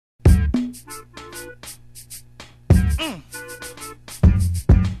Hey,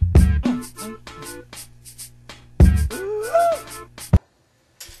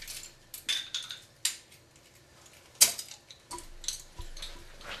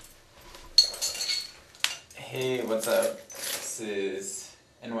 what's up? This is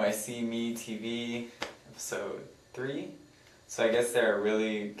NYC Me TV, episode 3. So I guess there are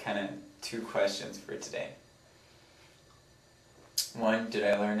really kind of 2 questions for today. 1, did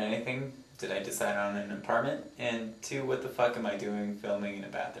I learn anything? Did I decide on an apartment? And 2, what the fuck am I doing filming in a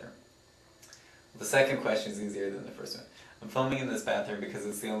bathroom? The second question is easier than the first one. I'm filming in this bathroom because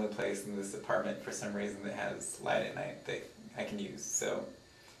it's the only place in this apartment for some reason that has light at night that I can use. So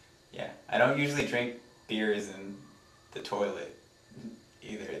yeah, I don't usually drink beers in the toilet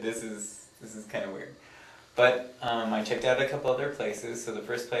either. This is kind of weird. But I checked out a couple other places. So the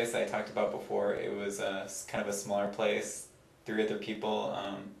first place I talked about before, it was kind of a smaller place, 3 other people,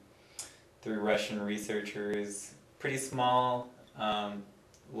 3 Russian researchers, pretty small,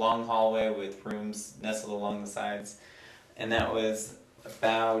 long hallway with rooms nestled along the sides. And that was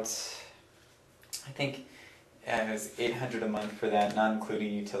about, I think, it was $800 a month for that, not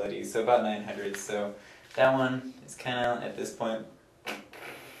including utilities, so about $900. So that one is kind of at this point.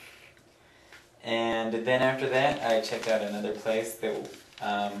 And then after that, I checked out another place that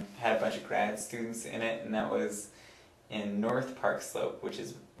had a bunch of grad students in it, and that was in North Park Slope, which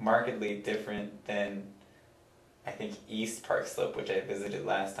is markedly different than, I think, East Park Slope, which I visited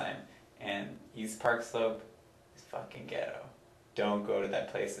last time. And East Park Slope is fucking ghetto. Don't go to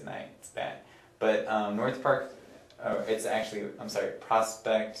that place at night, it's bad. But North Park, it's actually, I'm sorry,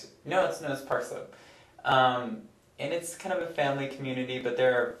 Prospect, no, it's Park Slope. And it's kind of a family community, but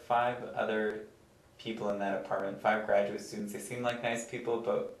there are 5 other people in that apartment, 5 graduate students. They seem like nice people,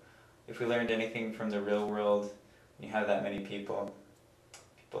 but if we learned anything from the real world, when you have that many people,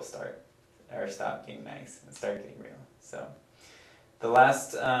 people stop being nice and start getting real. So the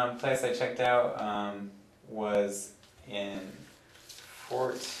last place I checked out was in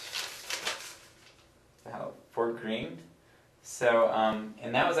Fort Greene. So,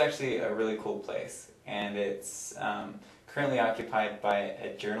 and that was actually a really cool place. And it's currently occupied by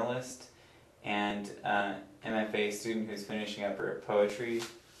a journalist and MFA student who's finishing up her poetry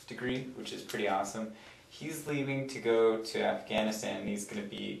degree, which is pretty awesome. He's leaving to go to Afghanistan, and he's going to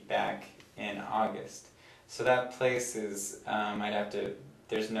be back in August. So that place is,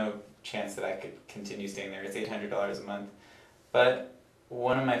 there's no chance that I could continue staying there. It's $800 a month. But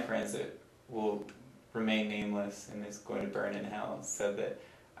one of my friends that will remain nameless and is going to burn in hell said that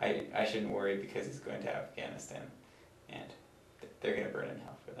I shouldn't worry because he's going to Afghanistan, and they're going to burn in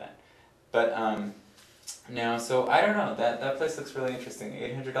hell for that. But no, so I don't know, that place looks really interesting.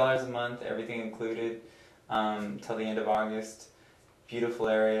 $800 a month, everything included, till the end of August. Beautiful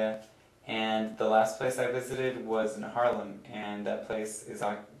area. And the last place I visited was in Harlem, and that place is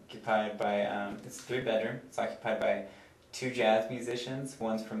occupied by, it's a 3-bedroom, it's occupied by 2 jazz musicians.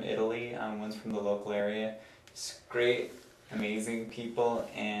 One's from Italy, one's from the local area. It's great, amazing people,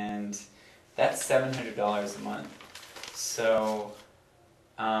 and that's $700 a month. So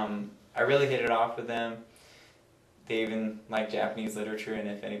I really hit it off with them. They even like Japanese literature, and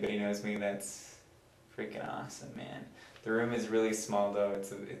if anybody knows me, that's freaking awesome, man. The room is really small though.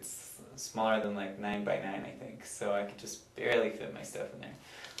 It's smaller than like 9 by 9, I think. So I could just barely fit my stuff in there.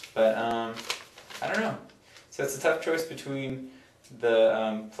 But I don't know. So it's a tough choice between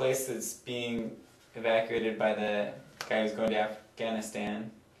the place that's being evacuated by the guy who's going to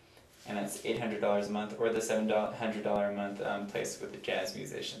Afghanistan, and that's $800 a month, or the $700 a month place with the jazz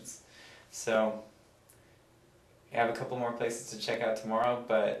musicians. So I have a couple more places to check out tomorrow,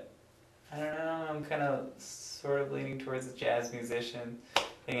 but I don't know, I'm kind of sort of leaning towards the jazz musician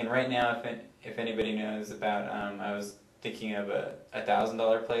thing. And right now, if anybody knows about, I was thinking of a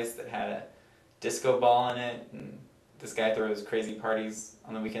 $1,000 place that had a disco ball in it, and this guy throws crazy parties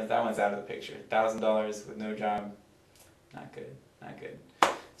on the weekends. That one's out of the picture. $1,000 with no job, not good, not good.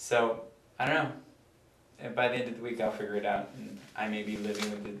 So, I don't know. And by the end of the week I'll figure it out, and I may be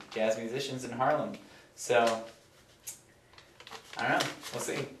living with the jazz musicians in Harlem. So, I don't know, we'll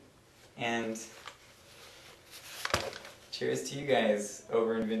see. And cheers to you guys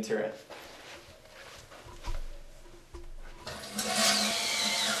over in Ventura.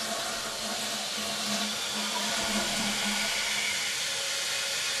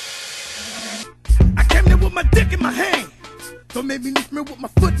 With my dick in my hand, don't make me lift me with my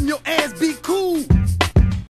foot in your ass, be cool.